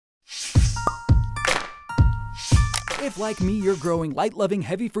If, like me, you're growing light-loving,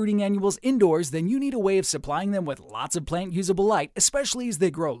 heavy-fruiting annuals indoors, then you need a way of supplying them with lots of plant-usable light, especially as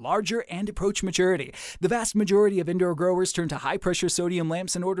they grow larger and approach maturity. The vast majority of indoor growers turn to high-pressure sodium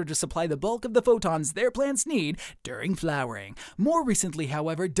lamps in order to supply the bulk of the photons their plants need during flowering. More recently,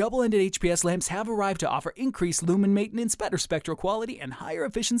 however, double-ended HPS lamps have arrived to offer increased lumen maintenance, better spectral quality, and higher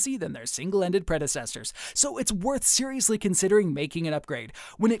efficiency than their single-ended predecessors. So it's worth seriously considering making an upgrade.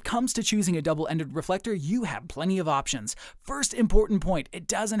 When it comes to choosing a double-ended reflector, you have plenty of options. First important point, it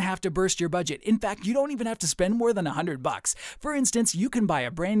doesn't have to burst your budget. In fact, you don't even have to spend more than $100. For instance, you can buy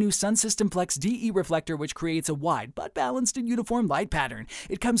a brand new Sun System Flex DE reflector which creates a wide but balanced and uniform light pattern.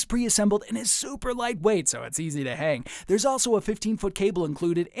 It comes pre-assembled and is super lightweight, so it's easy to hang. There's also a 15-foot cable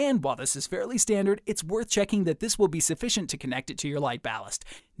included, and while this is fairly standard, it's worth checking that this will be sufficient to connect it to your light ballast.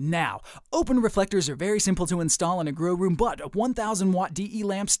 Now, open reflectors are very simple to install in a grow room, but a 1000-watt DE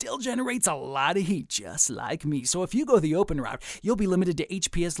lamp still generates a lot of heat, just like me. So if you go the open route, you'll be limited to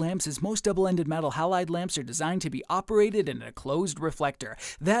HPS lamps, as most double-ended metal halide lamps are designed to be operated in a closed reflector.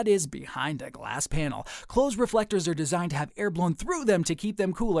 That is, behind a glass panel. Closed reflectors are designed to have air blown through them to keep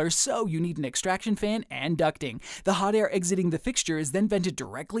them cooler, so you need an extraction fan and ducting. The hot air exiting the fixture is then vented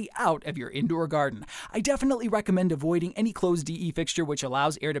directly out of your indoor garden. I definitely recommend avoiding any closed DE fixture which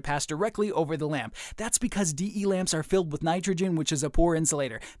allows air to pass directly over the lamp. That's because DE lamps are filled with nitrogen, which is a poor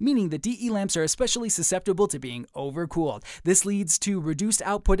insulator, meaning that DE lamps are especially susceptible to being overcooled. This leads to reduced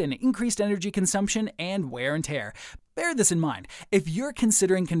output and increased energy consumption and wear and tear. Bear this in mind. If you're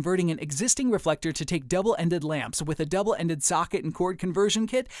considering converting an existing reflector to take double-ended lamps with a double-ended socket and cord conversion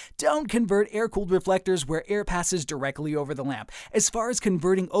kit, don't convert air-cooled reflectors where air passes directly over the lamp. As far as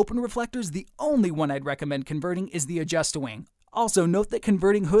converting open reflectors, the only one I'd recommend converting is the Adjust-A-Wing. Also, note that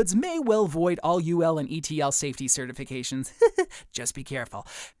converting hoods may well void all UL and ETL safety certifications. Just be careful.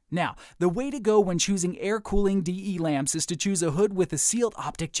 Now, the way to go when choosing air-cooling DE lamps is to choose a hood with a sealed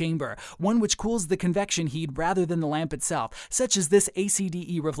optic chamber, one which cools the convection heat rather than the lamp itself, such as this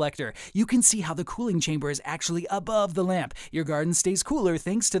ACDE reflector. You can see how the cooling chamber is actually above the lamp. Your garden stays cooler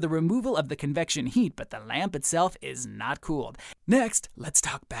thanks to the removal of the convection heat, but the lamp itself is not cooled. Next, let's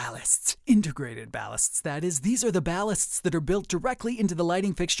talk ballasts. Integrated ballasts, that is. These are the ballasts that are built directly into the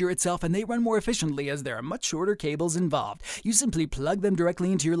lighting fixture itself, and they run more efficiently as there are much shorter cables involved. You simply plug them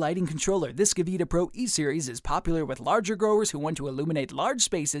directly into your lighting controller. This Gavita Pro E-Series is popular with larger growers who want to illuminate large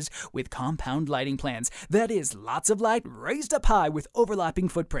spaces with compound lighting plans. That is, lots of light raised up high with overlapping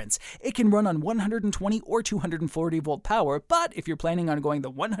footprints. It can run on 120 or 240 volt power, but if you're planning on going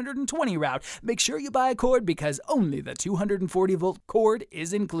the 120 route, make sure you buy a cord because only the 240 volt cord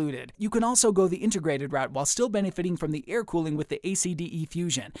is included. You can also go the integrated route while still benefiting from the air cooling with the ACDE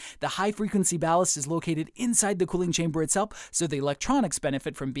Fusion. The high-frequency ballast is located inside the cooling chamber itself, so the electronics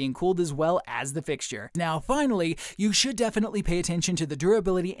benefit from being cooled as well as the fixture. Now, finally, you should definitely pay attention to the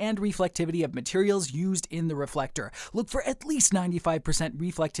durability and reflectivity of materials used in the reflector. Look for at least 95%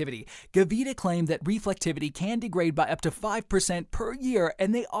 reflectivity. Gavita claimed that reflectivity can degrade by up to 5% per year,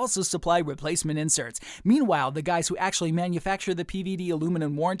 and they also supply replacement inserts. Meanwhile, the guys who actually manufacture the PVD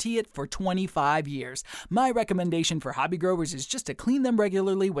aluminum warranty it for 25 years. My recommendation for hobby growers is just to clean them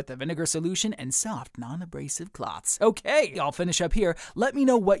regularly with a vinegar solution and soft, non-abrasive cloths. Okay, I'll finish up here. Let me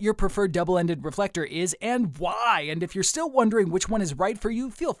know what your preferred double-ended reflector is and why. And if you're still wondering which one is right for you,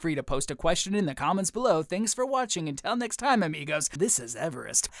 feel free to post a question in the comments below. Thanks for watching. Until next time, amigos, this is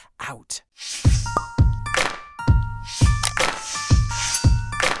Everest, out.